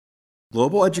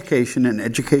Global education and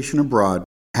education abroad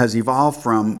has evolved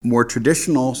from more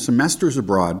traditional semesters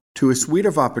abroad to a suite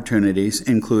of opportunities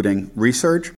including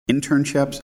research,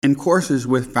 internships, and courses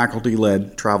with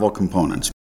faculty-led travel components.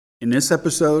 In this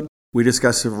episode, we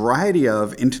discuss a variety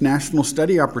of international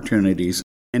study opportunities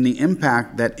and the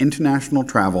impact that international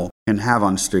travel can have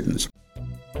on students.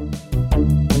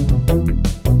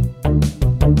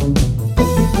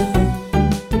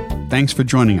 Thanks for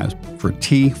joining us for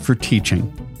Tea for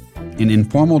Teaching, an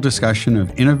informal discussion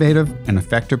of innovative and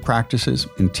effective practices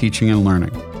in teaching and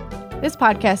learning. This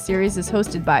podcast series is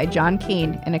hosted by John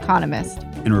Kane, an economist,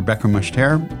 and Rebecca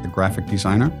Mushtare, the graphic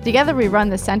designer. Together we run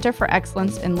the Center for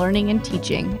Excellence in Learning and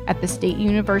Teaching at the State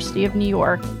University of New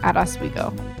York at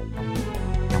Oswego.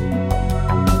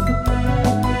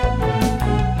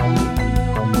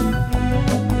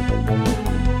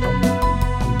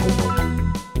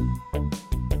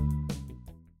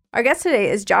 Our guest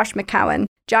today is Josh McCowan.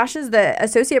 Josh is the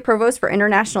Associate Provost for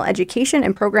International Education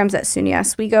and Programs at SUNY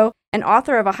Oswego and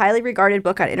author of a highly regarded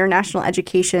book on international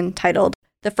education titled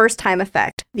The First Time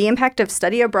Effect: The Impact of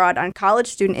Study Abroad on College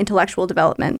Student Intellectual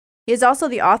Development. He is also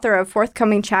the author of a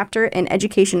forthcoming chapter in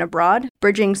Education Abroad,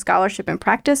 Bridging Scholarship and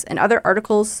Practice, and other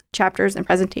articles, chapters, and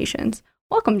presentations.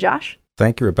 Welcome, Josh.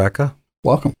 Thank you, Rebecca.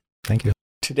 Welcome. Thank you.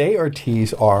 Today our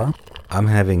teas are... I'm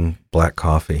having black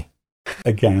coffee.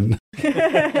 Again.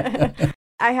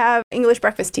 I have English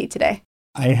breakfast tea today.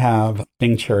 I have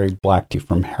Bing Cherry black tea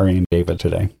from Harry and David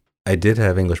today. I did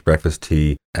have English breakfast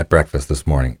tea at breakfast this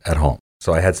morning at home.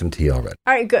 So I had some tea already.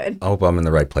 All right, good. I hope I'm in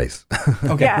the right place.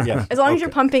 Okay. Yeah. As long as you're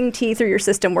pumping tea through your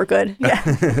system, we're good. Yeah.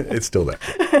 It's still there.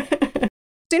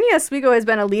 SUNY Oswego has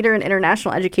been a leader in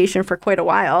international education for quite a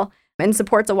while and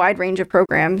supports a wide range of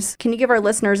programs. Can you give our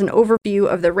listeners an overview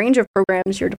of the range of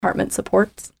programs your department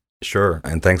supports? Sure.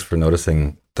 And thanks for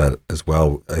noticing that as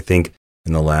well. I think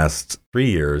in the last 3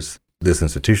 years, this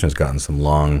institution has gotten some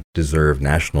long-deserved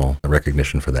national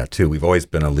recognition for that, too. We've always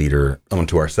been a leader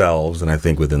unto ourselves, and I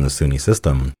think within the SUNY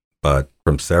system, but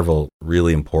from several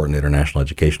really important international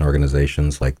education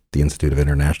organizations like the Institute of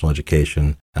International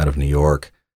Education out of New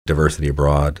York, Diversity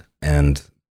Abroad, and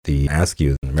the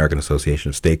ASCU, the American Association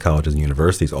of State Colleges and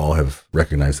Universities, all have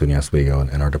recognized SUNY Oswego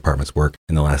and our department's work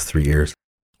in the last 3 years.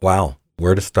 Wow.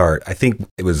 Where to start? I think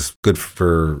it was good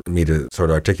for me to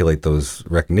sort of articulate those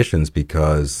recognitions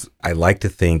because I like to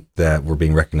think that we're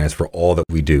being recognized for all that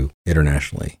we do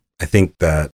internationally. I think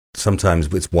that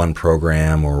sometimes it's one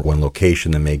program or one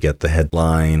location that may get the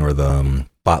headline or the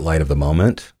spotlight of the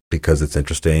moment because it's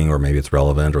interesting or maybe it's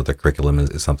relevant or the curriculum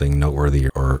is something noteworthy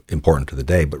or important to the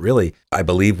day. But really, I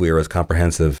believe we are as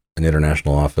comprehensive an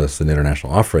international office and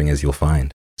international offering as you'll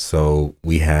find. So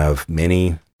we have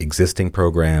many existing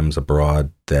programs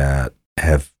abroad that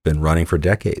have been running for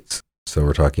decades. So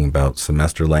we're talking about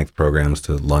semester-length programs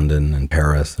to London and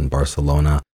Paris and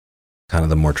Barcelona, kind of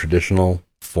the more traditional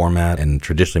format and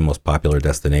traditionally most popular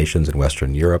destinations in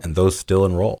Western Europe, and those still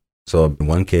enroll. So in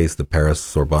one case, the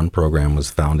Paris-Sorbonne program was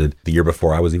founded the year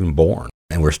before I was even born,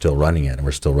 and we're still running it, and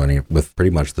we're still running it with pretty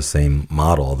much the same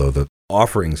model, although the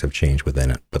offerings have changed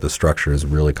within it, but the structure is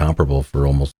really comparable for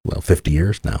almost 50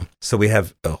 years now. So we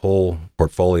have a whole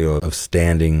portfolio of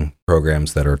standing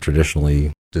programs that are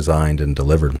traditionally designed and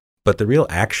delivered. But the real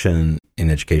action in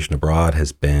education abroad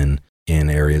has been in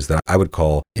areas that I would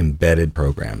call embedded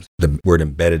programs. The word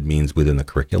embedded means within the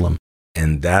curriculum.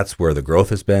 And that's where the growth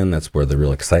has been. That's where the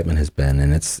real excitement has been.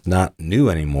 And it's not new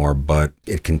anymore, but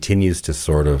it continues to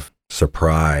sort of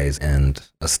surprise and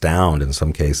astound in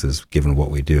some cases, given what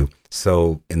we do.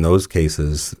 So in those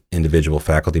cases, individual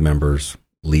faculty members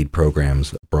lead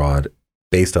programs abroad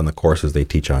based on the courses they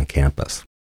teach on campus.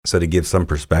 So to give some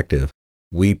perspective,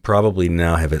 we probably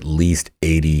now have at least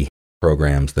 80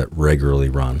 programs that regularly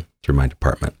run through my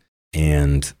department.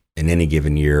 And in any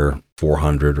given year,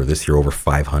 400 or this year over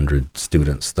 500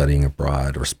 students studying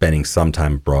abroad or spending some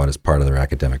time abroad as part of their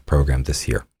academic program this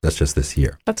year. That's just this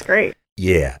year. That's great.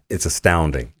 Yeah, it's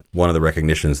astounding. One of the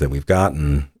recognitions that we've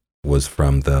gotten was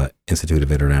from the Institute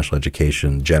of International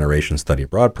Education Generation Study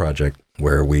Abroad project,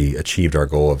 where we achieved our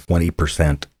goal of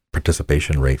 20%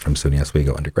 participation rate from SUNY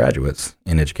Oswego undergraduates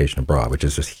in education abroad, which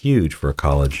is just huge for a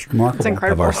college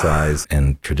of our size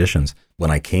and traditions. When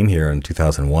I came here in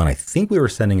 2001, I think we were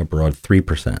sending abroad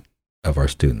 3% of our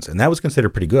students, and that was considered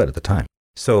pretty good at the time.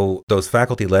 So those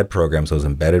faculty-led programs, those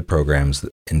embedded programs,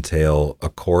 entail a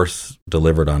course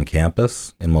delivered on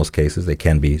campus. In most cases, they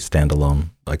can be standalone,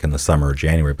 like in the summer or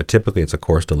January, but typically it's a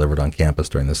course delivered on campus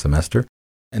during the semester.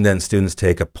 And then students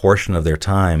take a portion of their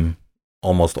time,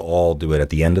 almost all do it at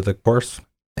the end of the course,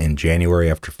 in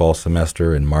January after fall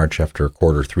semester, in March after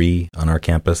quarter 3 on our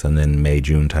campus, and then May,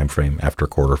 June timeframe after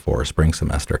quarter 4, spring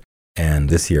semester. And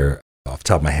this year, off the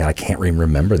top of my head, I can't even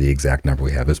remember the exact number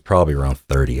we have. It's probably around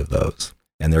 30 of those.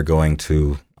 And they're going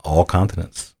to all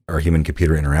continents. Our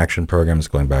human-computer interaction program is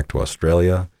going back to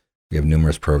Australia. We have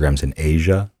numerous programs in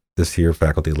Asia this year,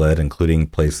 faculty-led, including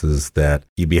places that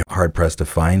you'd be hard-pressed to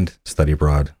find study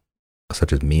abroad,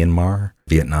 such as Myanmar,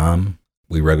 Vietnam.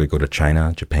 We regularly go to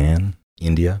China, Japan,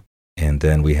 India. And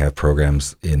then we have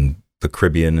programs in the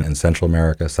Caribbean and Central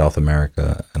America, South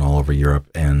America, and all over Europe,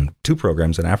 and 2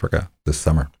 programs in Africa this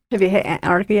summer. Have you hit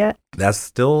Antarctica yet? That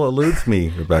still eludes me,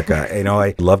 Rebecca.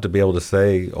 I'd love to be able to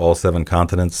say all 7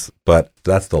 continents, but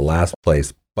that's the last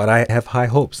place. But I have high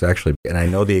hopes, actually, and I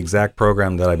know the exact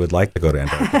program that I would like to go to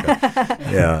Antarctica.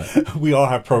 Yeah. We all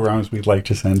have programs we'd like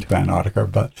to send to Antarctica,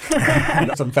 but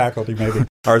some faculty maybe.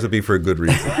 Ours would be for a good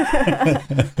reason.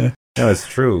 No, it's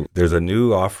true. There's a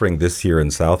new offering this year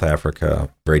in South Africa,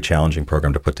 very challenging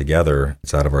program to put together.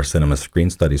 It's out of our Cinema Screen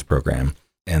Studies program.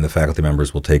 And the faculty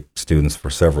members will take students for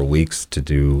several weeks to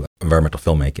do environmental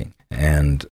filmmaking.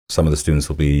 And some of the students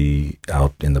will be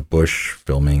out in the bush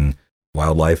filming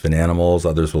wildlife and animals.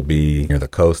 Others will be near the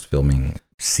coast filming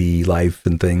sea life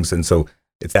and things. And so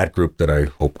it's that group that I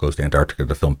hope goes to Antarctica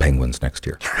to film penguins next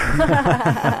year.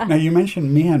 Now, you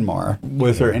mentioned Myanmar.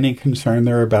 Was there any concern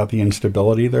there about the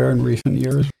instability there in recent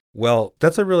years? Well,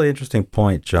 that's a really interesting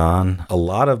point, John. A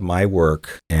lot of my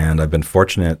work, and I've been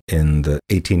fortunate in the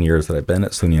 18 years that I've been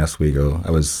at SUNY Oswego, I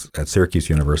was at Syracuse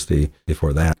University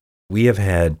before that, we have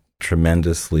had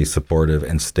tremendously supportive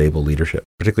and stable leadership,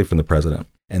 particularly from the president.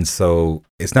 And so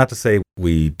it's not to say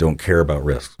we don't care about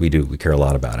risks. We do. We care a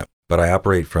lot about it. But I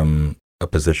operate from a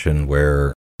position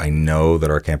where I know that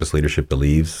our campus leadership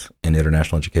believes in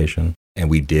international education, and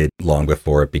we did long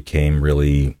before it became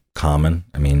really common.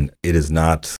 I mean, it is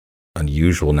not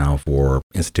unusual now for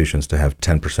institutions to have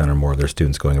 10% or more of their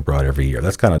students going abroad every year.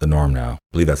 That's kind of the norm now. I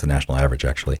believe that's the national average,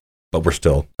 actually. But we're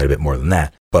still quite a bit more than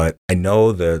that. But I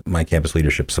know that my campus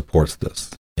leadership supports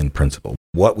this in principle.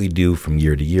 What we do from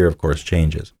year to year, of course,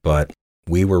 changes. But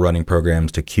we were running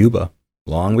programs to Cuba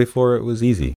long before it was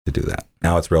easy to do that.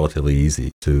 Now it's relatively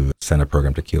easy to send a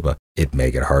program to Cuba. It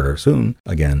may get harder soon,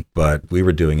 again, but we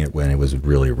were doing it when it was a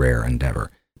really rare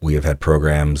endeavor. We have had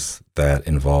programs that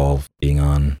involve being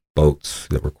on boats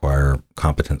that require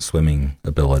competent swimming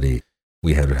ability.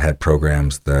 We have had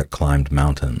programs that climbed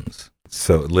mountains.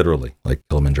 So literally, like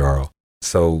Kilimanjaro.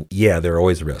 So yeah, there are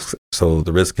always risks. So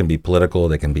the risks can be political,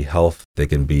 they can be health, they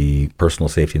can be personal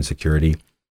safety and security.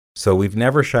 So we've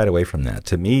never shied away from that.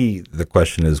 To me, the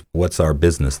question is, what's our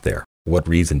business there? What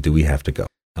reason do we have to go?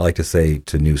 I like to say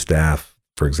to new staff,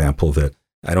 for example, that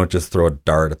I don't just throw a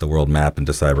dart at the world map and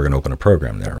decide we're going to open a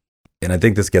program there. And I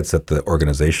think this gets at the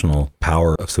organizational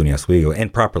power of SUNY Oswego,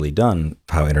 and properly done,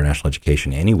 how international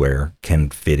education anywhere can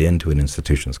fit into an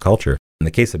institution's culture. In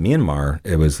the case of Myanmar,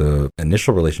 it was an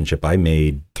initial relationship I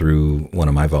made through one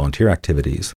of my volunteer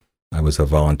activities. I was a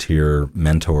volunteer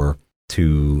mentor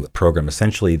to a program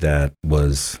essentially that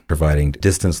was providing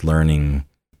distance learning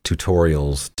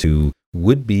tutorials to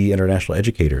would-be international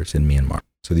educators in Myanmar.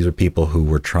 So these are people who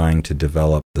were trying to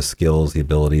develop the skills, the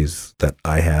abilities that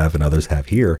I have and others have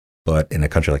here. But in a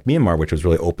country like Myanmar, which was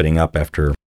really opening up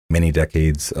after many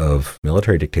decades of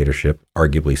military dictatorship,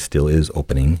 arguably still is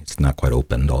opening. It's not quite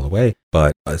opened all the way,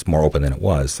 but it's more open than it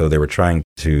was. So they were trying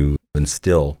to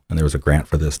instill, and there was a grant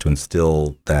for this, to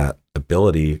instill that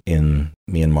ability in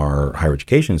Myanmar higher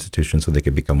education institutions so they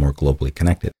could become more globally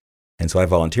connected. And so I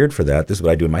volunteered for that. This is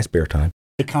what I do in my spare time.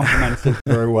 It complements it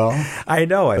very well. I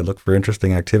know. I look for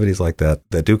interesting activities like that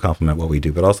do complement what we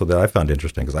do, but also that I found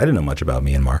interesting because I didn't know much about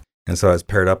Myanmar. And so I was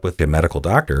paired up with a medical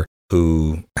doctor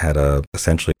who had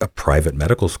essentially a private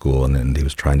medical school, and then he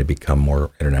was trying to become more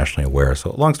internationally aware.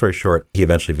 So long story short, he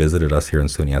eventually visited us here in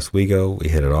SUNY Oswego. We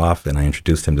hit it off, and I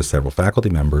introduced him to several faculty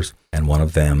members, and one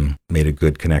of them made a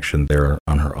good connection there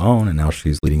on her own, and now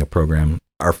she's leading a program,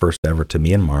 our first ever to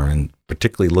Myanmar, and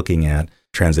particularly looking at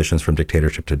transitions from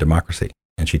dictatorship to democracy.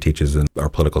 And she teaches in our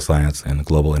political science and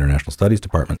global international studies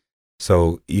department.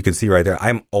 So you can see right there,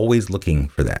 I'm always looking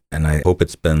for that, and I hope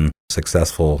it's been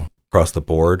successful across the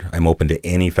board. I'm open to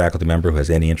any faculty member who has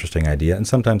any interesting idea, and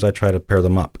sometimes I try to pair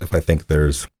them up if I think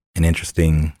there's an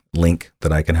interesting link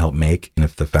that I can help make. And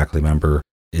if the faculty member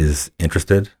is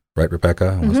interested, right,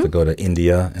 Rebecca, wants to go to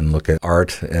India and look at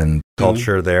art and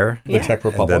culture there, the Czech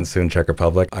Republic, and then soon Czech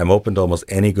Republic, I'm open to almost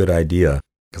any good idea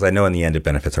because I know in the end it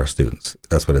benefits our students.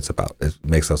 That's what it's about. It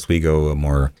makes Oswego a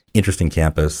more interesting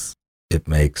campus. It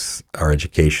makes our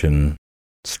education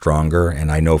stronger.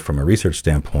 And I know from a research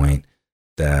standpoint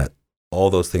that all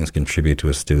those things contribute to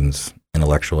a student's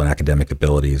intellectual and academic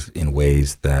abilities in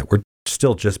ways that we're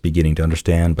still just beginning to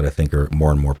understand, but I think are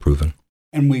more and more proven.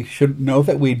 And we should know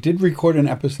that we did record an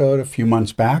episode a few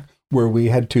months back where we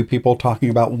had two people talking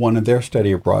about one of their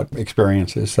study abroad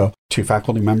experiences. So two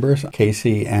faculty members,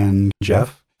 Casey and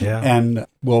Jeff. Yeah. And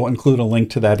we'll include a link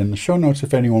to that in the show notes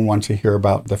if anyone wants to hear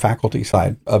about the faculty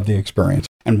side of the experience.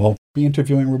 And we'll be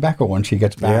interviewing Rebecca when she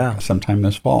gets back sometime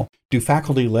this fall. Do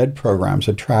faculty-led programs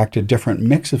attract a different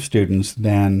mix of students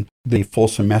than the full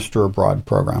semester abroad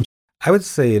programs? I would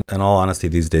say, in all honesty,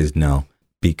 these days, no,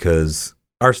 because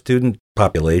our student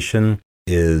population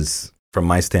is, from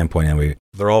my standpoint anyway,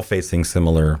 they're all facing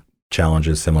similar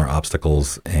challenges, similar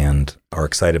obstacles, and are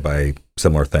excited by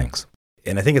similar things.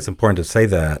 And I think it's important to say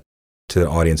that to an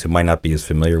audience who might not be as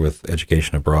familiar with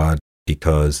education abroad,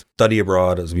 because study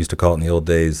abroad, as we used to call it in the old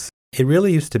days, it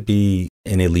really used to be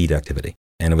an elite activity.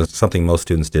 And it was something most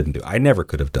students didn't do. I never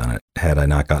could have done it had I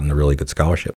not gotten a really good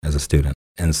scholarship as a student.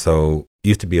 And so it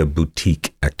used to be a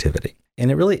boutique activity.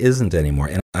 And it really isn't anymore.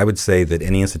 And I would say that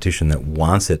any institution that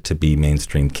wants it to be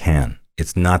mainstream can.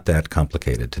 It's not that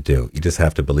complicated to do. You just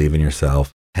have to believe in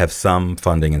yourself, have some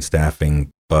funding and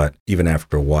staffing, but even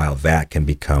after a while, that can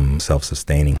become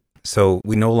self-sustaining. So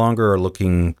we no longer are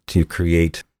looking to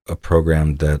create a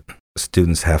program that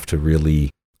students have to really,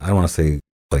 I don't want to say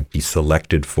like be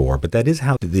selected for, but that is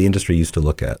how the industry used to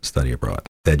look at study abroad,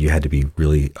 that you had to be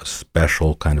really a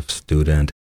special kind of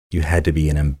student. You had to be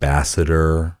an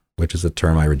ambassador, which is a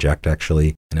term I reject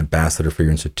actually, an ambassador for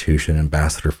your institution,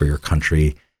 ambassador for your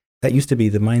country. That used to be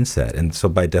the mindset. And so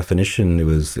by definition, it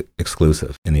was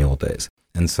exclusive in the old days.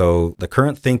 And so the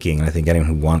current thinking, and I think anyone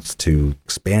who wants to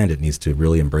expand it needs to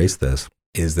really embrace this,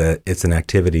 is that it's an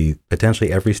activity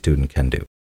potentially every student can do.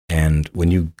 And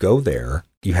when you go there,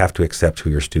 you have to accept who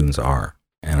your students are.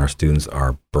 And our students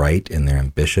are bright and they're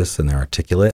ambitious and they're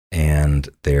articulate and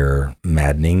they're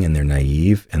maddening and they're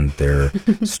naive and they're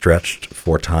stretched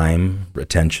for time,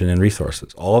 attention, and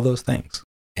resources, all of those things.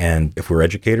 And if we're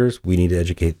educators, we need to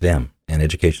educate them. And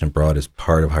education abroad is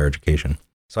part of higher education.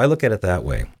 So I look at it that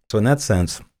way. So in that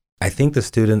sense, I think the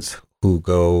students who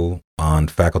go on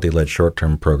faculty-led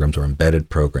short-term programs or embedded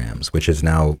programs, which is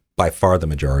now by far the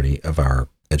majority of our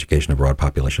education abroad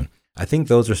population, I think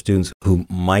those are students who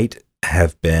might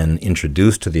have been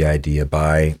introduced to the idea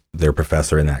by their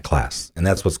professor in that class. And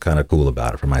that's what's kind of cool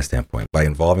about it from my standpoint. By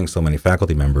involving so many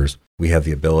faculty members, we have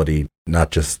the ability not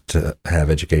just to have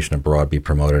education abroad be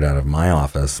promoted out of my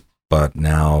office, but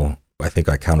now I think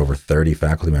I count over 30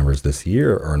 faculty members this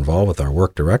year are involved with our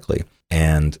work directly.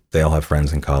 And they all have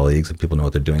friends and colleagues and people know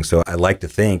what they're doing. So I like to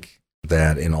think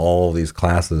that in all these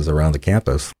classes around the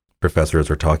campus, professors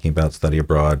are talking about study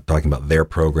abroad, talking about their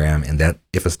program, and that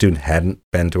if a student hadn't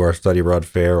been to our study abroad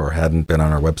fair or hadn't been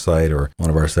on our website or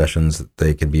one of our sessions,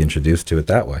 they could be introduced to it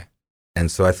that way. And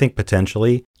so I think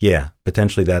potentially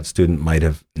that student might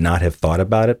have not have thought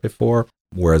about it before,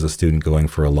 whereas a student going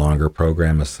for a longer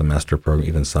program, a semester program,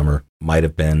 even summer, might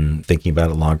have been thinking about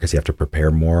it longer because you have to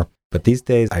prepare more. But these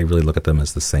days, I really look at them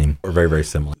as the same or very, very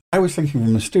similar. I was thinking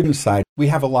from the student side, we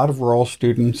have a lot of rural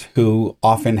students who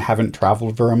often haven't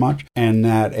traveled very much, and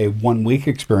that a 1 week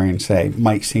experience, say,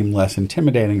 might seem less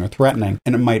intimidating or threatening,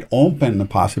 and it might open the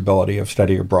possibility of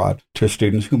study abroad to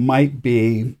students who might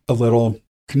be a little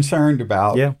concerned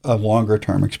about a longer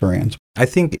term experience. I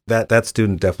think that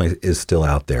student definitely is still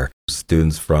out there.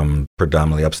 Students from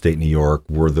predominantly upstate New York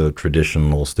were the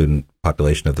traditional student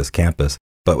population of this campus.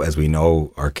 But as we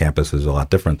know, our campus is a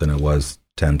lot different than it was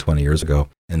 10, 20 years ago.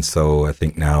 And so I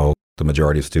think now the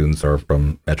majority of students are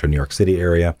from Metro New York City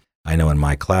area. I know in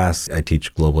my class, I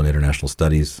teach global and international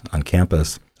studies on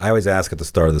campus. I always ask at the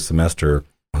start of the semester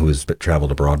who has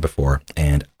traveled abroad before,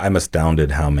 and I'm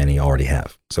astounded how many already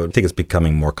have. So I think it's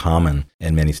becoming more common,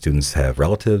 and many students have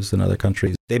relatives in other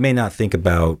countries. They may not think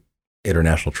about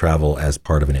international travel as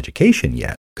part of an education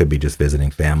yet. Could be just visiting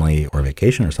family or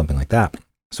vacation or something like that.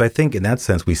 So I think in that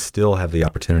sense, we still have the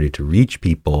opportunity to reach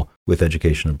people with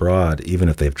education abroad, even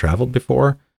if they've traveled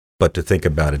before, but to think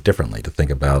about it differently, to think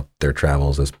about their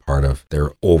travels as part of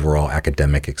their overall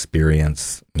academic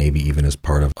experience, maybe even as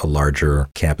part of a larger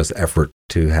campus effort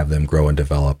to have them grow and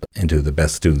develop into the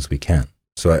best students we can.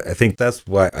 So I think that's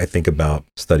why I think about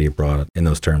study abroad in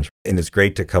those terms. And it's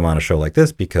great to come on a show like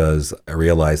this because I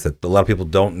realize that a lot of people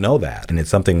don't know that. And it's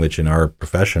something which in our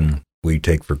profession we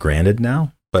take for granted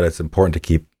now. But it's important to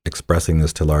keep expressing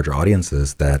this to larger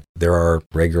audiences that there are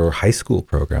regular high school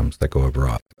programs that go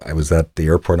abroad. I was at the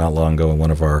airport not long ago and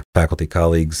one of our faculty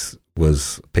colleagues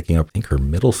was picking up, I think, her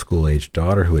middle school age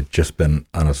daughter who had just been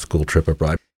on a school trip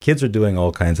abroad. Kids are doing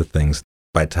all kinds of things.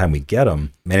 By the time we get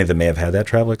them, many of them may have had that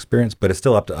travel experience, but it's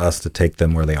still up to us to take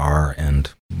them where they are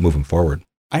and move them forward.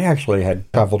 I actually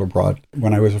had traveled abroad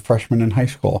when I was a freshman in high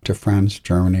school to France,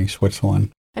 Germany,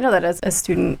 Switzerland. I know that as a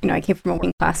student, I came from a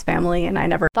working class family and I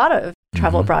never thought of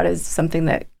travel abroad as something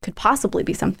that could possibly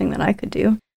be something that I could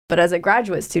do. But as a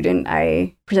graduate student,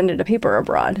 I presented a paper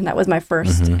abroad, and that was my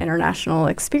first international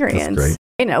experience. That's great.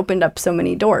 And it opened up so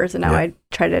many doors, and now I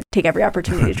try to take every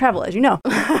opportunity to travel, as you know.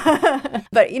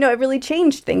 But, it really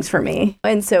changed things for me.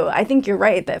 And so I think you're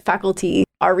right that faculty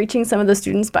are reaching some of the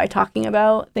students by talking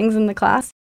about things in the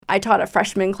class. I taught a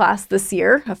freshman class this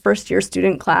year, a first-year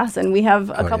student class, and we have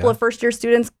a couple of first-year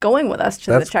students going with us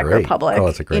to the Czech Republic,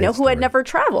 that's a great who had never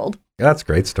traveled. That's a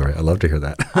great story. I love to hear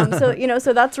that.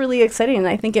 So that's really exciting, and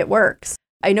I think it works.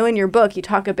 I know in your book you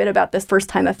talk a bit about this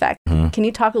first-time effect. Can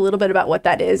you talk a little bit about what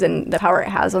that is and the power it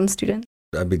has on students?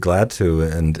 I'd be glad to.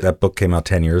 And that book came out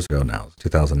 10 years ago now,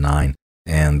 2009.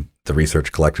 And the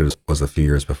research collected was a few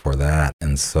years before that.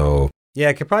 And so,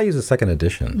 I could probably use a second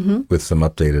edition with some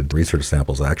updated research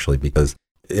samples, actually, because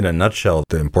in a nutshell,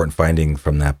 the important finding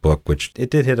from that book, which it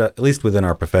did hit, at least within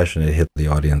our profession, it hit the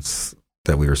audience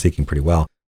that we were seeking pretty well.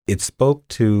 It spoke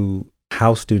to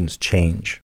how students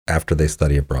change after they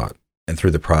study abroad and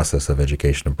through the process of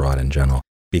education abroad in general.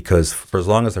 Because for as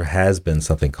long as there has been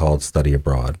something called study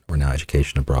abroad, or now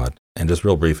education abroad, and just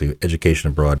real briefly, education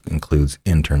abroad includes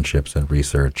internships and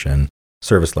research and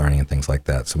service learning and things like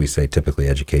that. So we say typically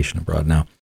education abroad now.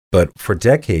 But for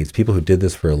decades, people who did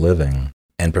this for a living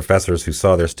and professors who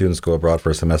saw their students go abroad for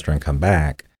a semester and come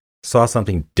back saw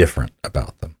something different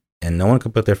about them. And no one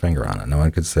could put their finger on it. No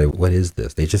one could say, what is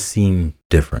this? They just seem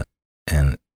different.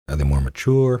 And are they more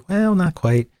mature? Well, not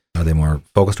quite. Are they more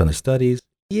focused on their studies?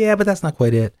 Yeah, but that's not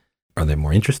quite it. Are they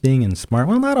more interesting and smart?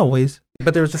 Well, not always.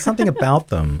 But there was just something about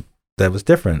them that was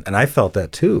different. And I felt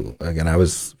that too. Again, I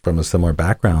was from a similar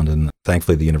background, and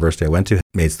thankfully the university I went to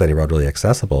made study abroad really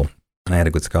accessible, and I had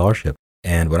a good scholarship.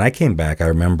 And when I came back, I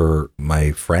remember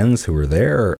my friends who were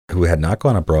there who had not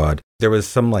gone abroad, there was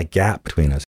some gap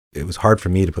between us. It was hard for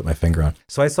me to put my finger on.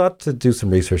 So I sought to do some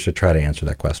research to try to answer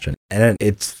that question. And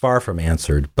it's far from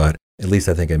answered, but at least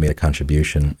I think I made a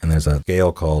contribution. And there's a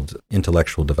scale called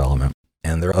intellectual development.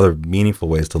 And there are other meaningful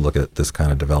ways to look at this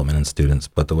kind of development in students.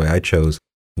 But the way I chose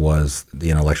was the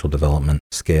intellectual development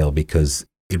scale because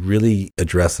it really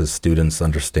addresses students'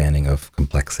 understanding of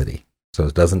complexity. So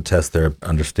it doesn't test their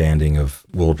understanding of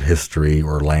world history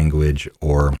or language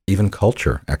or even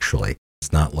culture, actually.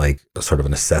 It's not like a sort of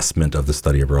an assessment of the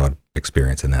study abroad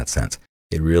experience in that sense.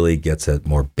 It really gets at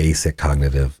more basic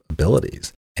cognitive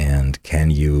abilities. And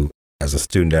can you, as a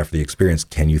student after the experience,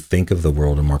 can you think of the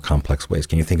world in more complex ways?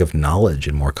 Can you think of knowledge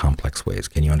in more complex ways?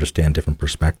 Can you understand different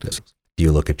perspectives? Do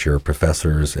you look at your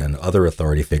professors and other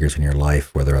authority figures in your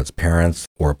life, whether it's parents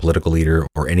or a political leader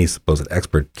or any supposed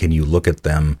expert, can you look at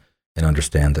them and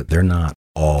understand that they're not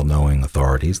all-knowing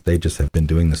authorities? They just have been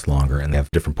doing this longer and they have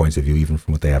different points of view even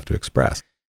from what they have to express.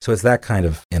 So it's that kind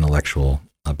of intellectual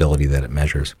ability that it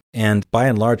measures. And by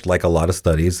and large, like a lot of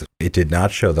studies, it did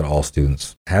not show that all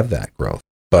students have that growth.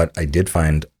 But I did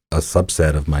find a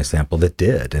subset of my sample that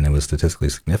did, and it was statistically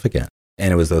significant.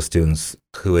 And it was those students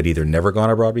who had either never gone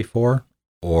abroad before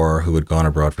or who had gone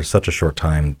abroad for such a short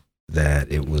time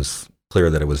that it was clear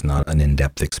that it was not an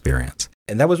in-depth experience.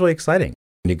 And that was really exciting.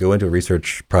 When you go into a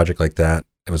research project like that,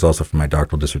 it was also for my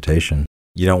doctoral dissertation,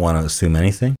 you don't want to assume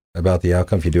anything about the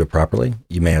outcome if you do it properly.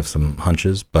 You may have some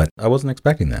hunches, but I wasn't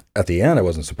expecting that. At the end, I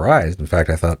wasn't surprised. In fact,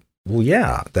 I thought, well,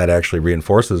 yeah, that actually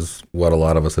reinforces what a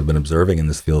lot of us have been observing in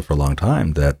this field for a long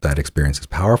time, that experience is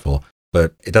powerful,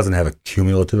 but it doesn't have a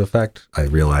cumulative effect. I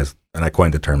realized, and I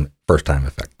coined the term first-time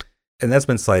effect. And that's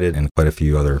been cited in quite a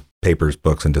few other papers,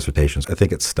 books, and dissertations. I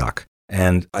think it's stuck.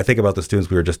 And I think about the students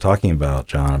we were just talking about,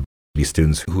 John, these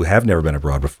students who have never been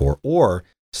abroad before, or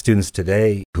students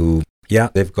today who, yeah,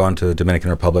 they've gone to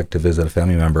Dominican Republic to visit a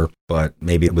family member, but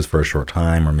maybe it was for a short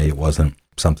time, or maybe it wasn't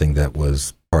something that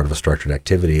was part of a structured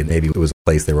activity, and maybe it was a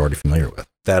place they were already familiar with.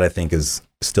 That, I think, is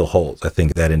still holds. I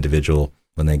think that individual,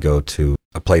 when they go to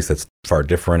a place that's far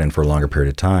different and for a longer period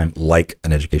of time, like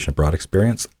an education abroad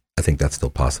experience, I think that's still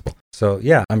possible. So,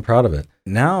 yeah, I'm proud of it.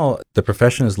 Now, the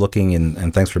profession is looking,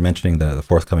 and thanks for mentioning the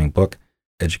forthcoming book,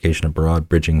 Education Abroad,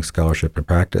 Bridging Scholarship and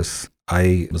Practice.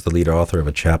 I was the lead author of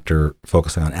a chapter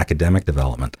focusing on academic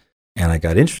development. And I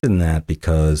got interested in that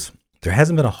because there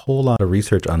hasn't been a whole lot of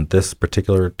research on this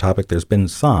particular topic. There's been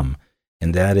some,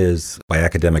 and that is, by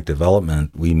academic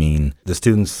development, we mean the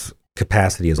student's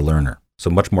capacity as a learner. So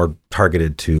much more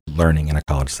targeted to learning in a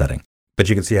college setting. But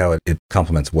you can see how it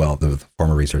complements well the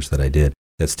former research that I did,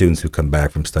 that students who come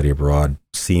back from study abroad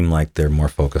seem like they're more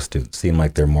focused students, seem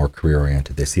like they're more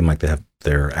career-oriented. They seem like they have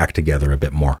their act together a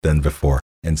bit more than before.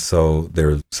 And so there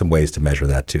are some ways to measure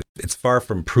that too. It's far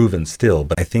from proven still,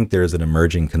 but I think there is an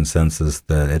emerging consensus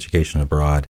that education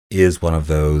abroad is one of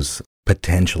those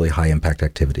potentially high impact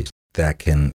activities that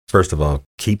can, first of all,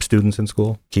 keep students in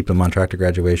school, keep them on track to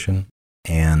graduation,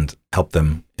 and help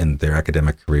them in their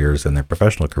academic careers and their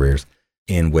professional careers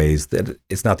in ways that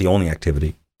it's not the only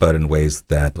activity, but in ways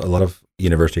that a lot of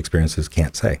university experiences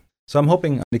can't say. So I'm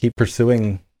hoping to keep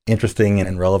pursuing interesting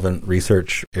and relevant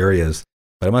research areas.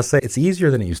 But I must say, it's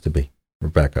easier than it used to be,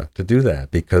 Rebecca, to do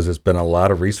that, because there's been a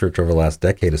lot of research over the last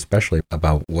decade, especially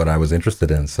about what I was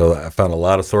interested in. So I found a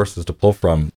lot of sources to pull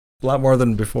from, a lot more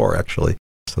than before, actually.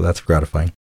 So that's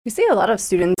gratifying. We see a lot of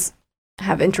students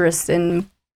have interest in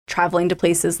traveling to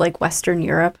places like Western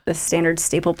Europe, the standard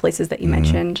staple places that you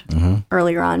mentioned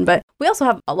earlier on. But we also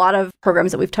have a lot of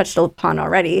programs that we've touched upon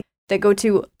already that go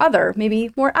to other,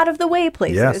 maybe more out of the way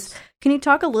places. Yes. Can you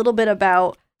talk a little bit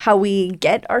about how we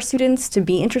get our students to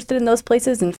be interested in those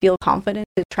places and feel confident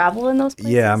to travel in those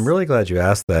places? Yeah, I'm really glad you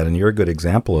asked that. And you're a good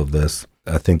example of this.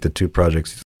 I think the two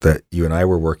projects that you and I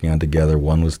were working on together,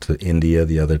 one was to India,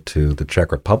 the other to the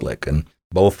Czech Republic. And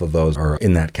both of those are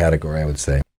in that category, I would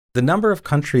say. The number of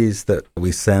countries that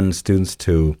we send students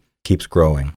to keeps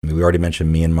growing. I mean, we already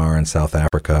mentioned Myanmar and South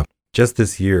Africa. Just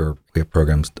this year, we have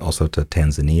programs also to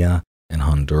Tanzania and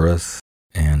Honduras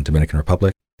and Dominican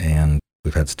Republic. And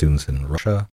we've had students in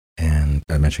Russia. And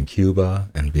I mentioned Cuba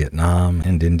and Vietnam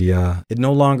and India. It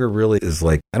no longer really is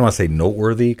like, I don't want to say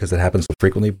noteworthy because it happens so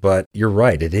frequently, but you're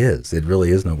right, it is. It really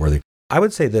is noteworthy. I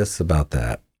would say this about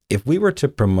that. If we were to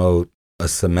promote a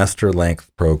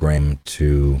semester-length program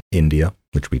to India,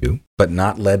 which we do, but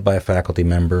not led by a faculty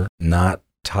member, not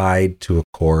tied to a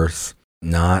course,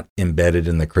 not embedded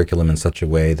in the curriculum in such a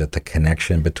way that the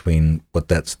connection between what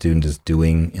that student is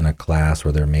doing in a class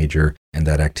or their major and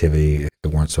that activity, if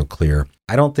it weren't so clear,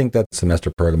 I don't think that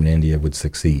semester program in India would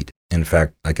succeed. In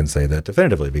fact, I can say that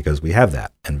definitively because we have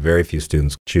that, and very few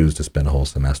students choose to spend a whole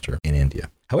semester in India.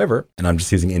 However, and I'm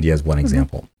just using India as one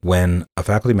example, when a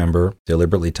faculty member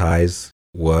deliberately ties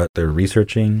what they're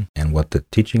researching and what they're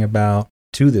teaching about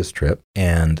to this trip,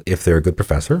 and if they're a good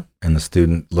professor and the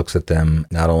student looks at them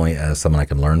not only as someone I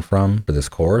can learn from for this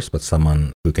course, but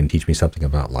someone who can teach me something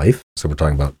about life. So we're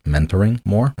talking about mentoring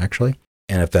more, actually.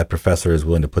 And if that professor is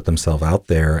willing to put themselves out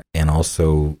there and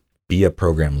also be a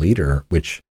program leader,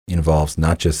 which involves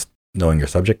not just knowing your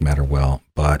subject matter well,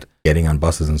 but getting on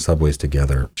buses and subways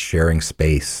together, sharing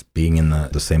space, being in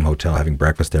the same hotel, having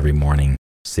breakfast every morning,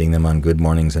 seeing them on good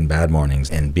mornings and bad mornings,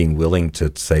 and being willing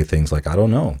to say things like, I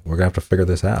don't know, we're going to have to figure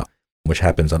this out, which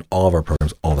happens on all of our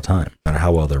programs all the time, no matter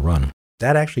how well they're run.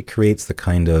 That actually creates the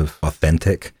kind of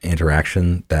authentic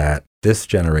interaction that this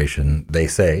generation, they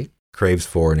say, craves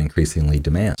for and increasingly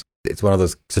demands. It's one of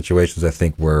those situations, I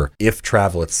think, where if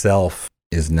travel itself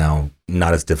is now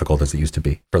not as difficult as it used to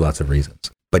be for lots of reasons,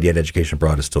 but yet education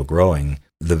abroad is still growing,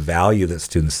 the value that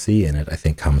students see in it, I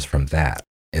think, comes from that.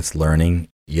 It's learning.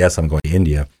 Yes, I'm going to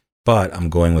India, but I'm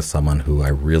going with someone who I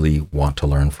really want to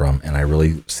learn from, and I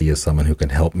really see as someone who can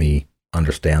help me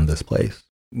understand this place.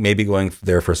 Maybe going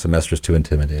there for a semester is too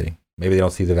intimidating. Maybe they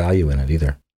don't see the value in it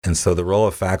either. And so the role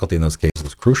of faculty in those cases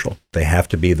is crucial. They have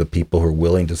to be the people who are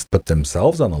willing to put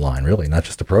themselves on the line, really, not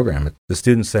just a program. The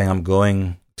students saying, I'm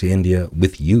going to India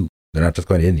with you. They're not just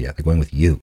going to India, they're going with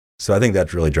you. So I think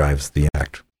that really drives the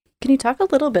impact. Can you talk a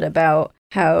little bit about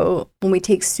how when we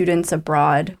take students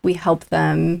abroad, we help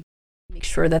them make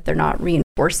sure that they're not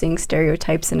reinforcing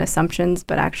stereotypes and assumptions,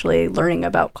 but actually learning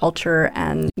about culture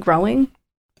and growing?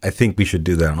 I think we should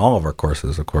do that in all of our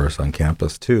courses, of course, on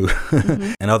campus too.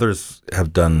 And others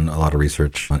have done a lot of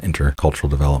research on intercultural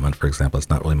development, for example. It's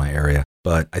not really my area,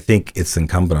 but I think it's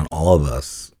incumbent on all of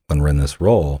us when we're in this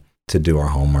role to do our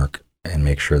homework and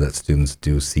make sure that students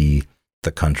do see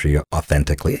the country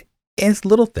authentically. And it's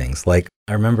little things. Like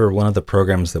I remember one of the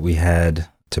programs that we had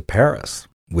to Paris,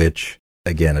 which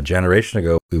again, a generation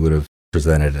ago, we would have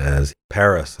presented as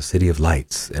Paris, a city of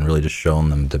lights, and really just shown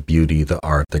them the beauty, the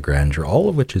art, the grandeur, all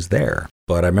of which is there.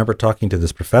 But I remember talking to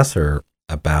this professor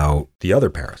about the other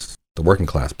Paris, the working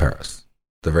class Paris,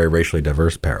 the very racially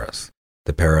diverse Paris,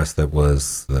 the Paris that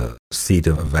was the seat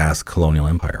of a vast colonial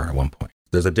empire at one point.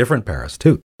 There's a different Paris,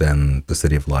 too, than the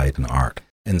city of light and art.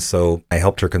 And so I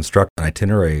helped her construct an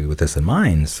itinerary with this in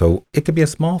mind. So it could be a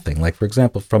small thing. Like, for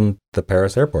example, from the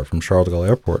Paris airport, from Charles de Gaulle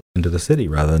Airport into the city,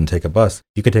 rather than take a bus,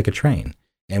 you could take a train.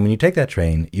 And when you take that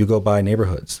train, you go by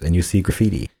neighborhoods and you see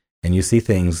graffiti and you see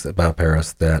things about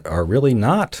Paris that are really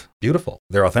not beautiful.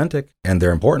 They're authentic and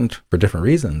they're important for different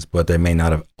reasons, but they may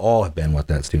not have all have been what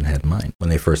that student had in mind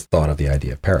when they first thought of the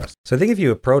idea of Paris. So I think if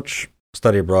you approach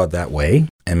study abroad that way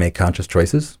and make conscious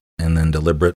choices, and then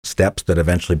deliberate steps that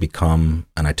eventually become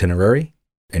an itinerary,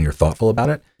 and you're thoughtful about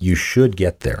it, you should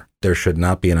get there. There should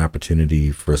not be an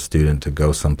opportunity for a student to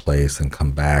go someplace and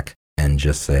come back and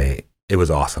just say, it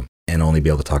was awesome. and only be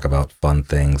able to talk about fun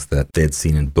things that they'd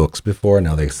seen in books before,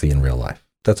 now they see in real life.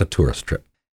 That's a tourist trip.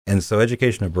 And so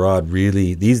education abroad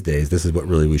really, these days, this is what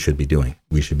really we should be doing.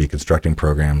 We should be constructing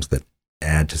programs that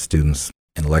add to students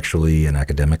intellectually and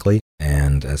academically,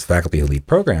 and as faculty who lead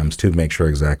programs to make sure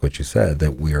exactly what you said,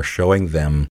 that we are showing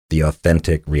them the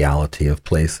authentic reality of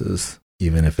places,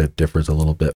 even if it differs a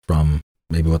little bit from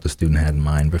maybe what the student had in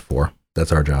mind before.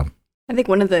 That's our job. I think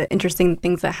one of the interesting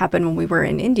things that happened when we were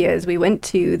in India is we went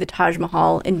to the Taj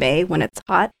Mahal in May when it's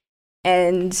hot,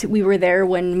 and we were there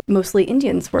when mostly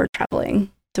Indians were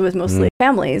traveling. So it was mostly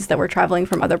families that were traveling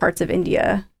from other parts of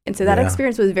India. And so that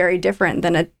experience was very different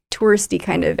than a touristy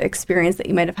kind of experience that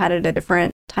you might have had at a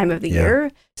different time of the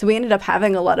year. So we ended up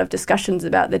having a lot of discussions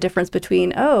about the difference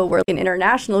between, we're an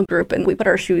international group and we put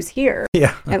our shoes here.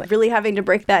 Yeah. And really having to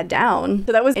break that down.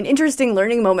 So that was an interesting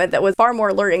learning moment that was far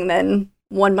more learning than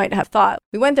one might have thought.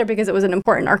 We went there because it was an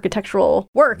important architectural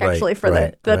work, actually, for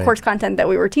the course content that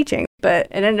we were teaching. But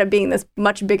it ended up being this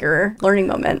much bigger learning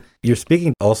moment. You're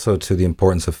speaking also to the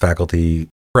importance of faculty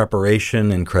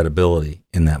preparation and credibility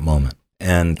in that moment.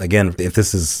 And again, if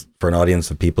this is for an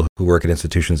audience of people who work at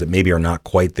institutions that maybe are not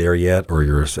quite there yet, or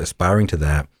you're aspiring to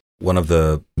that, one of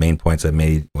the main points I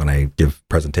made when I give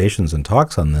presentations and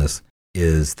talks on this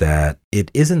is that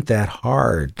it isn't that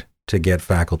hard to get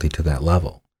faculty to that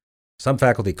level. Some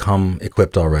faculty come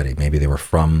equipped already. Maybe they were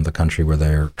from the country where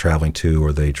they're traveling to,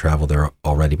 or they travel there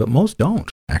already, but most don't,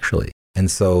 actually. And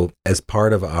so as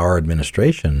part of our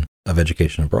administration of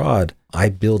education abroad, I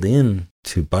build in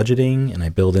to budgeting and I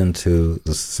build into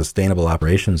the sustainable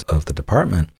operations of the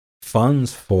department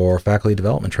funds for faculty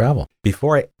development travel.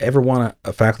 Before I ever want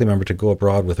a faculty member to go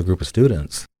abroad with a group of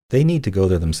students, they need to go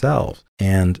there themselves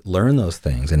and learn those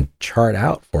things and chart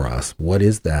out for us what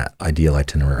is that ideal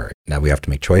itinerary. Now we have to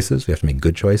make choices. We have to make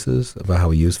good choices about how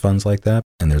we use funds like that.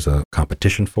 And there's a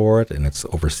competition for it and it's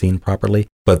overseen properly.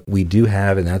 But we do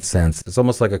have, in that sense, it's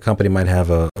almost like a company might have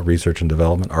a research and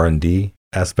development, R&D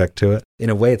aspect to it. In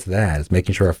a way, it's that. It's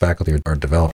making sure our faculty are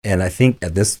developed. And I think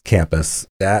at this campus,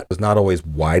 that was not always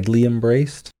widely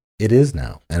embraced. It is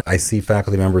now. And I see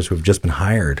faculty members who have just been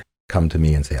hired come to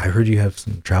me and say, I heard you have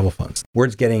some travel funds.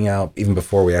 Word's getting out even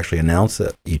before we actually announce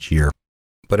it each year.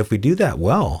 But if we do that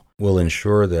well, we'll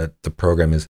ensure that the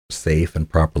program is safe and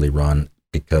properly run,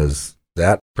 because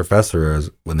that professor,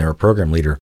 when they're a program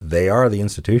leader, they are the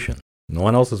institution. No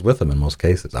one else is with them in most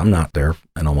cases. I'm not there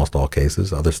in almost all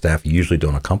cases. Other staff usually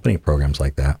don't accompany programs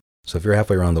like that. So if you're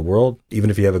halfway around the world, even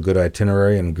if you have a good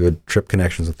itinerary and good trip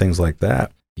connections and things like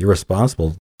that, you're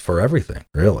responsible for everything,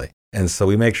 really. And so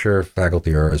we make sure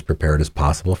faculty are as prepared as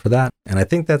possible for that. And I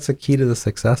think that's a key to the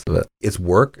success of it. It's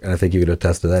work, and I think you could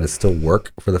attest to that. It's still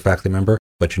work for the faculty member,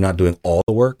 but you're not doing all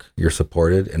the work. You're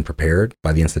supported and prepared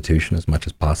by the institution as much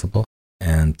as possible.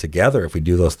 And together, if we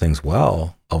do those things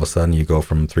well, all of a sudden you go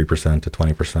from 3% to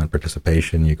 20%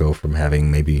 participation. You go from having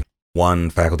maybe one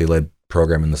faculty-led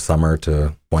program in the summer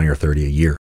to 20 or 30 a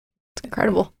year. It's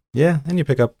incredible. Yeah, and you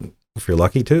pick up, if you're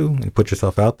lucky too, and put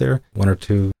yourself out there, one or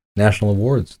two national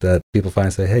awards that people find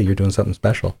and say, hey, you're doing something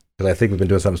special. Because I think we've been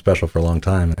doing something special for a long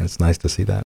time, and it's nice to see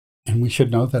that. And we should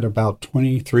know that about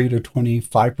 23 to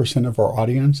 25% of our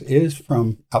audience is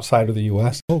from outside of the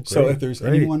U.S. Oh, great, so if there's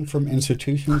anyone from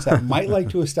institutions that might like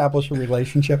to establish a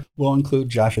relationship, we'll include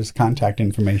Josh's contact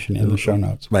information in the show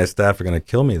notes. My staff are going to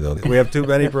kill me, though. We have too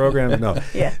many programs. No.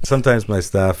 Yeah. Sometimes my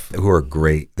staff, who are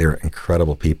great, they're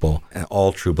incredible people, and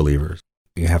all true believers.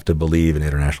 You have to believe in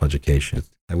international education.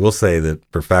 I will say that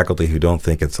for faculty who don't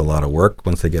think it's a lot of work,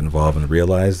 once they get involved and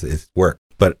realize it's work.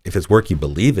 But if it's work you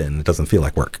believe in, it doesn't feel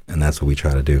like work. And that's what we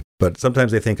try to do. But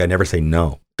sometimes they think I never say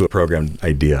no to a program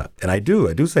idea. And I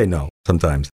do say no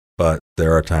sometimes. But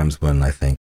there are times when I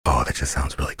think, oh, that just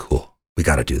sounds really cool. We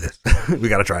got to do this. We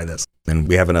got to try this. And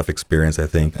we have enough experience, I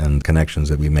think, and connections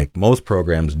that we make most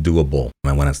programs doable.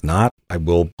 And when it's not, I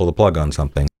will pull the plug on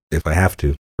something if I have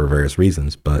to for various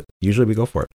reasons. But usually we go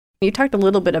for it. You talked a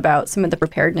little bit about some of the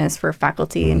preparedness for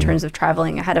faculty in terms of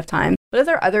traveling ahead of time. But are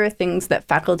there other things that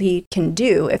faculty can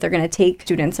do if they're going to take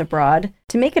students abroad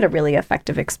to make it a really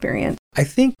effective experience? I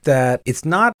think that it's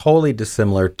not wholly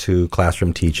dissimilar to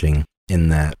classroom teaching in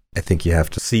that I think you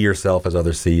have to see yourself as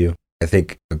others see you. I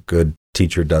think a good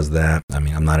teacher does that. I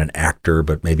mean, I'm not an actor,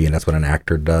 but maybe that's what an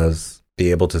actor does. Be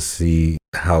able to see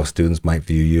how students might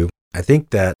view you. I think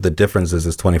that the difference is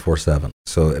 24/7.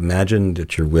 So imagine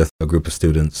that you're with a group of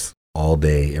students all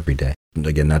day, every day.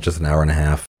 Again, not just an hour and a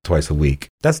half, twice a week.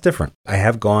 That's different. I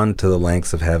have gone to the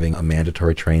lengths of having a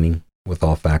mandatory training with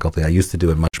all faculty. I used to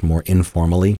do it much more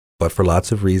informally, but for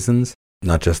lots of reasons,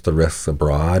 not just the risks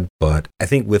abroad, but I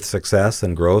think with success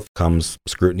and growth comes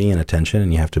scrutiny and attention,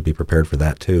 and you have to be prepared for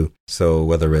that too. So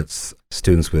whether it's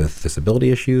students with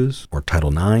disability issues or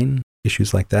Title IX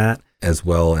issues like that, as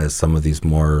well as some of these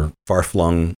more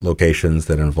far-flung locations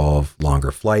that involve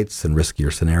longer flights and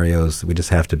riskier scenarios, we just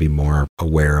have to be more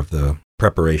aware of the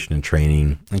preparation and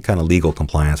training and kind of legal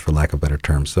compliance, for lack of better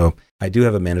terms. So I do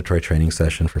have a mandatory training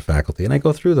session for faculty, and I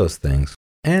go through those things.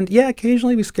 And yeah,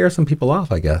 occasionally we scare some people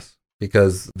off, I guess,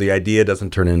 because the idea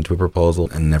doesn't turn into a proposal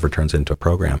and never turns into a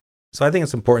program. So I think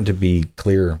it's important to be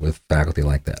clear with faculty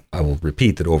like that. I will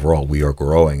repeat that overall we are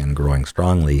growing and growing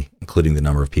strongly, including the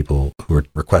number of people who are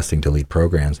requesting to lead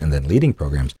programs and then leading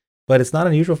programs. But it's not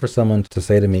unusual for someone to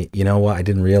say to me, you know what, I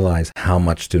didn't realize how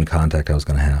much student contact I was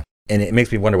going to have. And it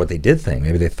makes me wonder what they did think.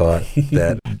 Maybe they thought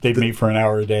that they'd meet for an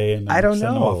hour a day and I don't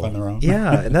send them know. off on their own.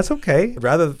 Yeah, and that's okay. I'd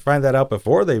rather find that out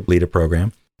before they lead a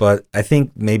program. But I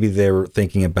think maybe they were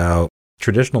thinking about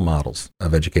traditional models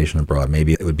of education abroad.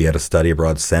 Maybe it would be at a study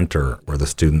abroad center where the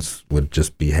students would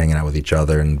just be hanging out with each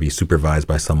other and be supervised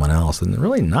by someone else. And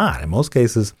really not. In most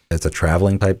cases, it's a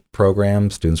traveling type program.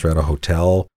 Students are at a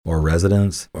hotel or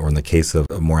residence, or in the case of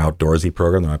a more outdoorsy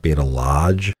program, they might be at a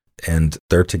lodge, and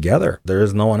they're together. There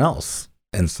is no one else.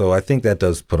 And so I think that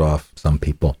does put off some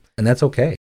people, and that's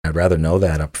okay. I'd rather know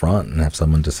that up front and have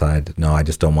someone decide, no, I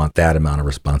just don't want that amount of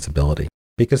responsibility.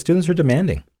 Because students are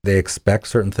demanding. They expect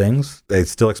certain things. They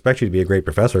still expect you to be a great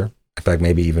professor. In fact,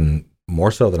 maybe even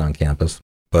more so than on campus.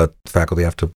 But faculty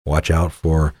have to watch out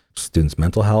for students'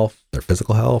 mental health, their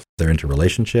physical health, their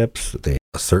interrelationships. They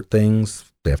assert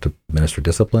things. They have to administer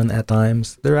discipline at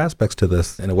times. There are aspects to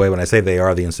this. In a way, when I say they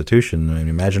are the institution, I mean,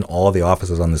 imagine all the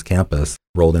offices on this campus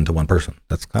rolled into one person.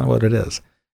 That's kind of what it is.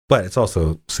 But it's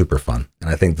also super fun. And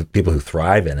I think the people who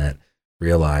thrive in it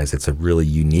realize it's a really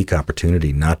unique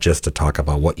opportunity, not just to talk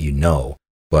about what you know,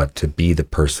 but to be the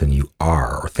person you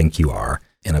are or think you are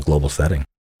in a global setting.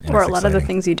 And or a lot of the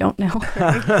things you don't know.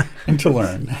 Right? And to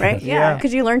learn. Right? Yeah.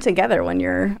 Because you learn together when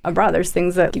you're abroad. There's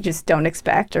things that you just don't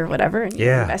expect or whatever. And you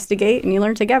investigate and you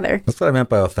learn together. That's what I meant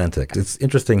by authentic. It's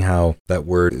interesting how that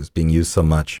word is being used so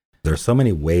much. There are so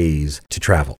many ways to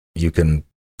travel. You can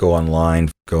go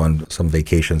online, go on some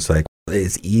vacation site.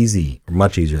 It's easy,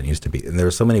 much easier than it used to be. And there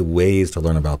are so many ways to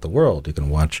learn about the world. You can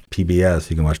watch PBS,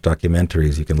 you can watch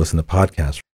documentaries, you can listen to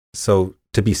podcasts. So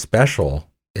to be special,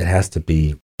 it has to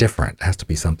be different. It has to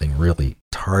be something really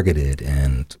targeted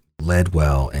and led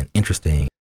well and interesting.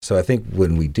 So I think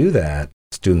when we do that,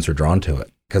 students are drawn to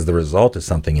it because the result is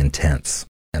something intense.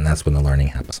 And that's when the learning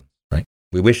happens, right?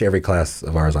 We wish every class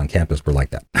of ours on campus were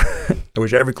like that. I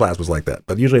wish every class was like that,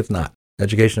 but usually it's not.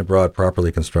 Education abroad,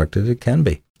 properly constructed, it can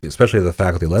be. Especially the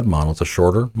faculty-led model. It's a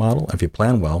shorter model. If you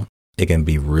plan well, it can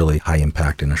be really high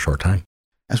impact in a short time.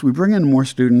 As we bring in more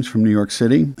students from New York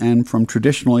City and from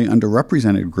traditionally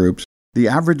underrepresented groups, the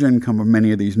average income of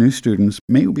many of these new students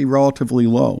may be relatively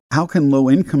low. How can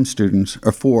low-income students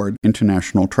afford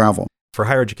international travel? For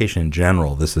higher education in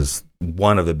general, this is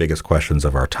one of the biggest questions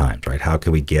of our times, right? How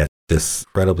can we get this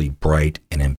incredibly bright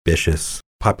and ambitious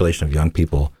population of young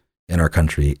people in our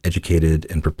country educated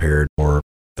and prepared for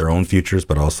their own futures,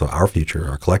 but also our future,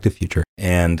 our collective future.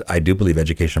 And I do believe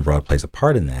education abroad plays a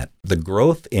part in that. The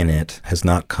growth in it has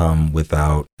not come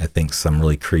without, I think, some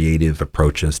really creative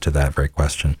approaches to that very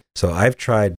question. So I've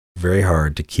tried very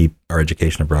hard to keep our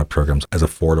education abroad programs as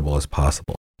affordable as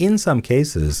possible. In some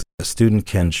cases, a student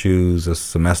can choose a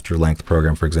semester-length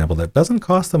program, for example, that doesn't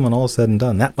cost them, when all is said and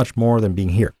done, that much more than being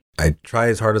here. I try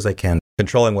as hard as I can,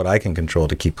 controlling what I can control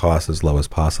to keep costs as low as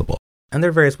possible. And there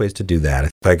are various ways to do that.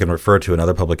 If I can refer to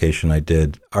another publication I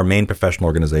did, our main professional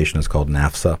organization is called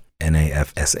NAFSA,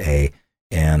 NAFSA,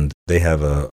 and they have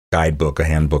a guidebook, a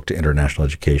handbook to international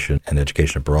education and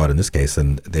education abroad in this case,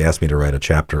 and they asked me to write a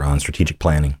chapter on strategic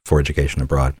planning for education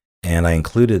abroad. And I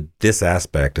included this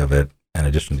aspect of it in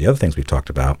addition to the other things we've talked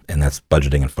about, and that's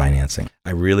budgeting and financing.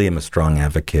 I really am a strong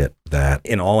advocate that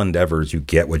in all endeavors, you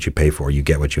get what you pay for, you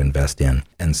get what you invest in.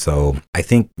 And so I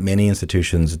think many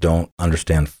institutions don't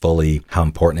understand fully how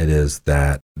important it is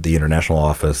that the international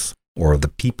office or the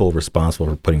people responsible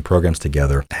for putting programs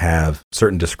together have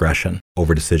certain discretion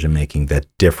over decision-making that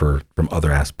differ from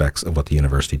other aspects of what the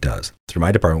university does. Through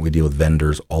my department, we deal with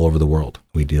vendors all over the world.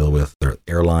 We deal with their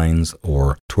airlines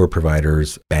or tour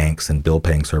providers, banks, and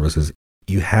bill-paying services.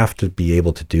 You have to be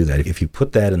able to do that. If you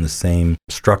put that in the same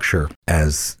structure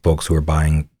as folks who are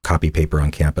buying copy paper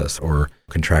on campus or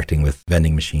contracting with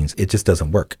vending machines, it just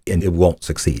doesn't work, and it won't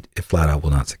succeed. It flat out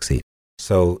will not succeed.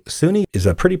 So SUNY is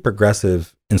a pretty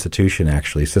progressive institution,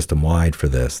 actually, system-wide for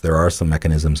this. There are some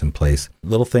mechanisms in place.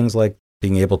 Little things like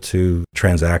being able to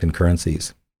transact in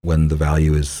currencies when the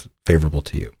value is favorable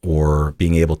to you, or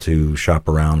being able to shop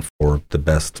around for the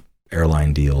best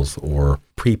airline deals, or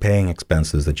prepaying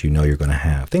expenses that you know you're going to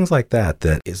have. Things like that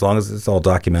as long as it's all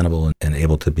documentable and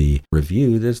able to be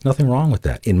reviewed, there's nothing wrong with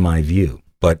that, in my view.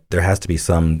 But there has to be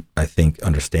some, I think,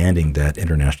 understanding that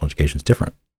international education is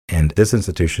different. And this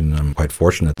institution, I'm quite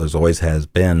fortunate, there's always has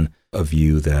been a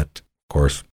view that, of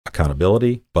course,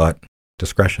 accountability, but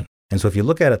discretion. And so if you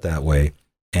look at it that way,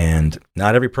 and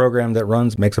not every program that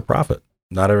runs makes a profit.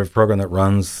 Not every program that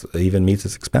runs even meets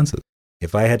its expenses.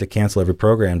 If I had to cancel every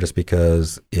program just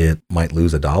because it might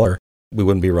lose $1, we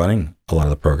wouldn't be running a lot of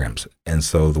the programs. And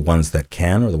so the ones that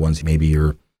can, or the ones maybe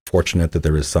you're fortunate that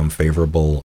there is some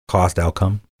favorable cost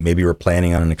outcome. Maybe you're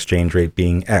planning on an exchange rate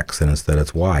being X and instead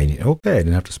it's Y. Okay, I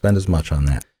didn't have to spend as much on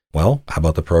that. Well, how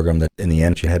about the program that in the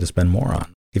end you had to spend more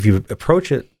on? If you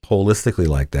approach it holistically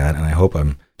like that, and I hope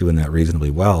I'm doing that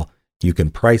reasonably well, you can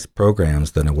price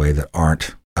programs in a way that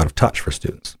aren't out of touch for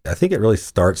students. I think it really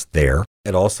starts there.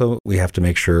 And also, we have to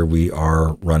make sure we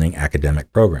are running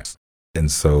academic programs. And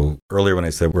so earlier when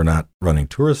I said we're not running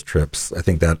tourist trips, I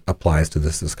think that applies to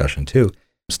this discussion too.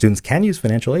 Students can use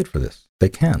financial aid for this. They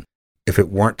can. If it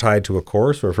weren't tied to a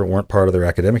course or if it weren't part of their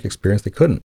academic experience, they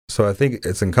couldn't. So I think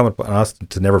it's incumbent on us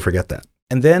to never forget that.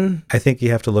 And then I think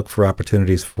you have to look for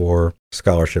opportunities for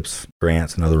scholarships,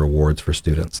 grants, and other awards for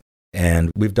students.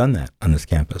 And we've done that on this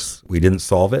campus. We didn't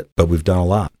solve it, but we've done a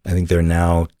lot. I think there are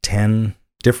now 10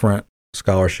 different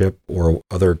scholarship or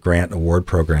other grant award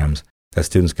programs that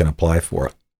students can apply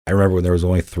for. I remember when there was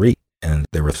only 3 and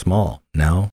they were small.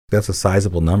 Now that's a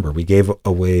sizable number. We gave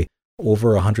away over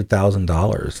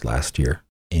 $100,000 last year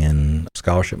in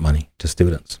scholarship money to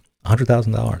students.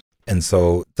 $100,000. And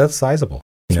so that's sizable.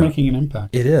 It's making an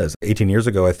impact. It is. 18 years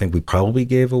ago, I think we probably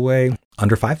gave away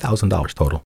under $5,000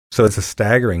 total. So it's a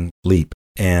staggering leap,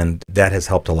 and that has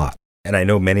helped a lot. And I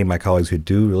know many of my colleagues who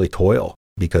do really toil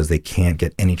because they can't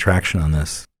get any traction on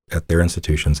this at their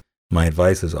institutions. My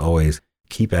advice is always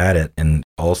keep at it and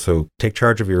also take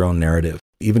charge of your own narrative.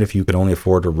 Even if you can only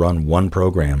afford to run one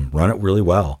program, run it really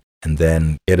well, and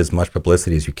then get as much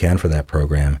publicity as you can for that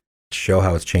program. Show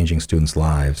how it's changing students'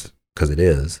 lives, because it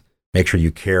is. Make sure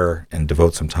you care and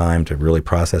devote some time to really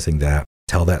processing that.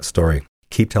 Tell that story.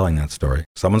 Keep telling that story.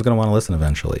 Someone's going to want to listen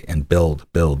eventually, and build.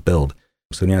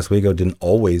 SUNY Oswego didn't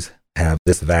always have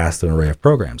this vast an array of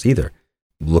programs either.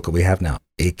 Look what we have now.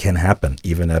 It can happen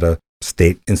even at a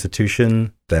state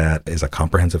institution that is a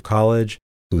comprehensive college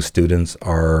whose students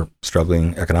are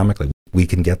struggling economically. We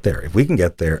can get there. If we can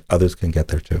get there, others can get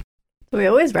there too. So we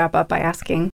always wrap up by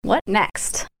asking, what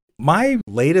next? My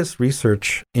latest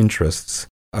research interests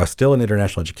are still in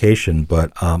international education,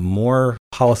 but more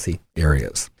policy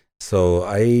areas. So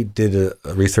I did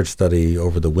a research study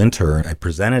over the winter. I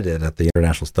presented it at the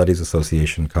International Studies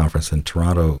Association conference in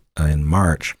Toronto in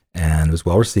March, and it was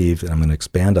well received, and I'm going to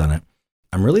expand on it.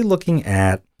 I'm really looking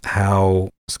at how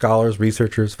scholars,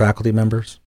 researchers, faculty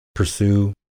members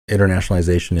pursue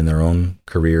internationalization in their own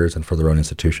careers and for their own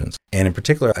institutions. And in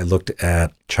particular, I looked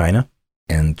at China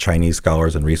and Chinese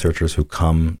scholars and researchers who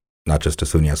come not just to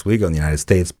SUNY Oswego in the United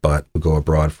States, but who go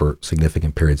abroad for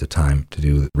significant periods of time to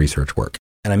do research work.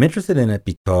 And I'm interested in it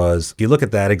because if you look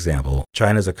at that example,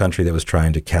 China is a country that was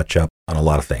trying to catch up on a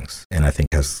lot of things, and I think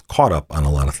has caught up on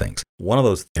a lot of things. One of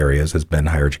those areas has been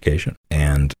higher education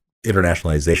and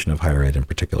internationalization of higher ed in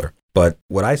particular. But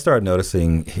what I started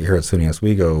noticing here at SUNY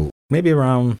Oswego, maybe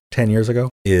around 10 years ago,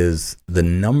 is the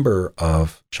number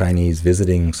of Chinese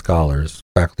visiting scholars,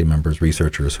 faculty members,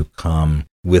 researchers who come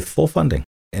with full funding.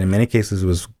 And in many cases, it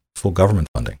was full government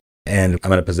funding. And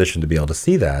I'm in a position to be able to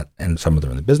see that. And some of them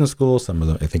in the business school, some of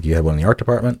them, I think you had one in the art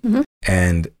department. Mm-hmm.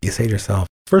 And you say to yourself,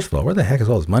 first of all, where the heck is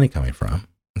all this money coming from?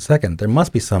 And second, there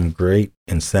must be some great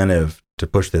incentive to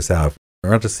push this out. We're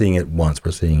not just seeing it once,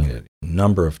 we're seeing it a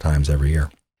number of times every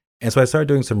year. And so I started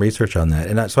doing some research on that.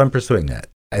 And so I'm pursuing that.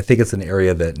 I think it's an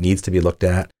area that needs to be looked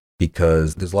at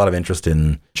because there's a lot of interest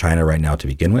in China right now to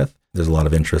begin with. There's a lot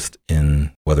of interest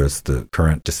in whether it's the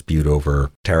current dispute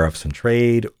over tariffs and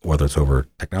trade, whether it's over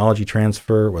technology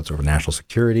transfer, whether it's over national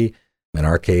security. In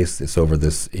our case, it's over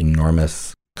this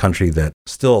enormous country that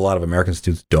still a lot of American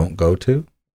students don't go to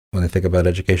when they think about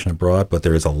education abroad, but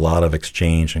there is a lot of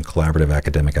exchange and collaborative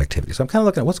academic activity. So I'm kind of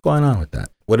looking at what's going on with that.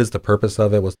 What is the purpose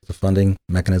of it? What's the funding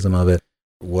mechanism of it?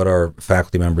 What are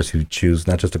faculty members who choose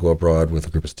not just to go abroad with a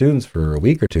group of students for a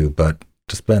week or two, but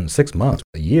to spend 6 months,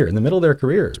 a year in the middle of their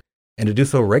careers? And to do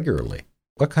so regularly.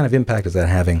 What kind of impact is that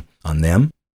having on them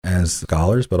as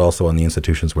scholars, but also on the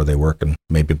institutions where they work and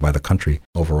maybe by the country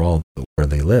overall where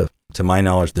they live? To my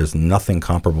knowledge, there's nothing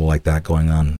comparable like that going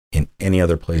on in any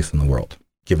other place in the world,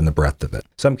 given the breadth of it.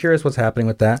 So I'm curious what's happening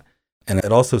with that. And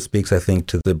it also speaks, I think,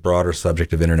 to the broader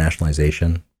subject of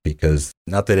internationalization, because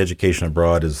not that education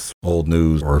abroad is old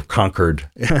news or conquered.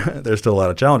 There's still a lot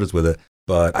of challenges with it.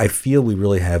 But I feel we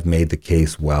really have made the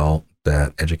case well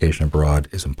that education abroad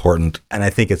is important. And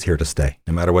I think it's here to stay.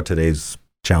 No matter what today's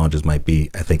challenges might be,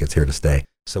 I think it's here to stay.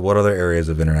 So what other areas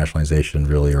of internationalization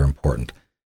really are important?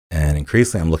 And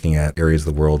increasingly, I'm looking at areas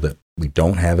of the world that we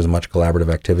don't have as much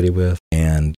collaborative activity with,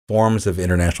 and forms of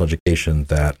international education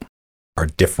that are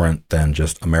different than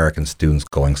just American students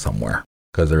going somewhere,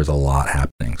 because there's a lot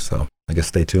happening. So I guess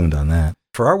stay tuned on that.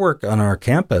 For our work on our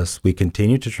campus, we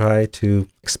continue to try to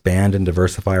expand and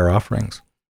diversify our offerings.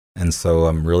 And so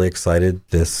I'm really excited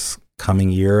this coming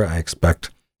year. I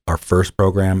expect our first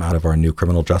program out of our new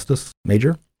criminal justice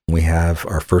major. We have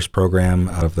our first program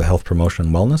out of the health promotion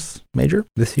and wellness major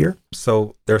this year.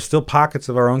 So there are still pockets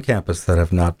of our own campus that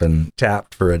have not been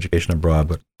tapped for education abroad,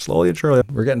 but slowly and surely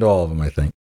we're getting to all of them, I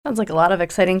think. Sounds like a lot of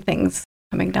exciting things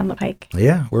coming down the pike.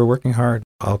 Yeah, we're working hard.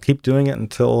 I'll keep doing it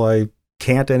until I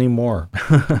can't anymore.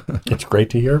 It's great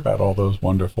to hear about all those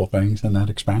wonderful things and that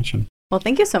expansion. Well,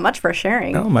 thank you so much for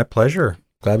sharing. Oh, my pleasure.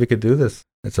 Glad we could do this.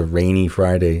 It's a rainy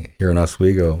Friday here in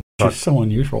Oswego. Just so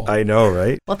unusual. I know,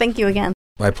 right? Well, thank you again.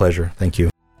 My pleasure. Thank you.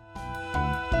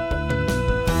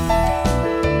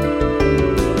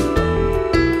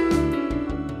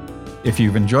 If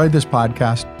you've enjoyed this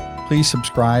podcast, please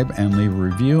subscribe and leave a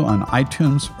review on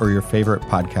iTunes or your favorite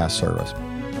podcast service.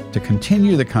 To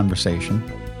continue the conversation,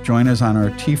 join us on our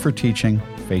Tea for Teaching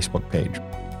Facebook page.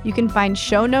 You can find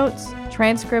show notes,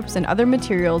 transcripts, and other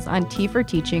materials on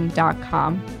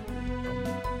teaforteaching.com.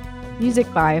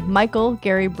 Music by Michael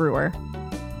Gary Brewer.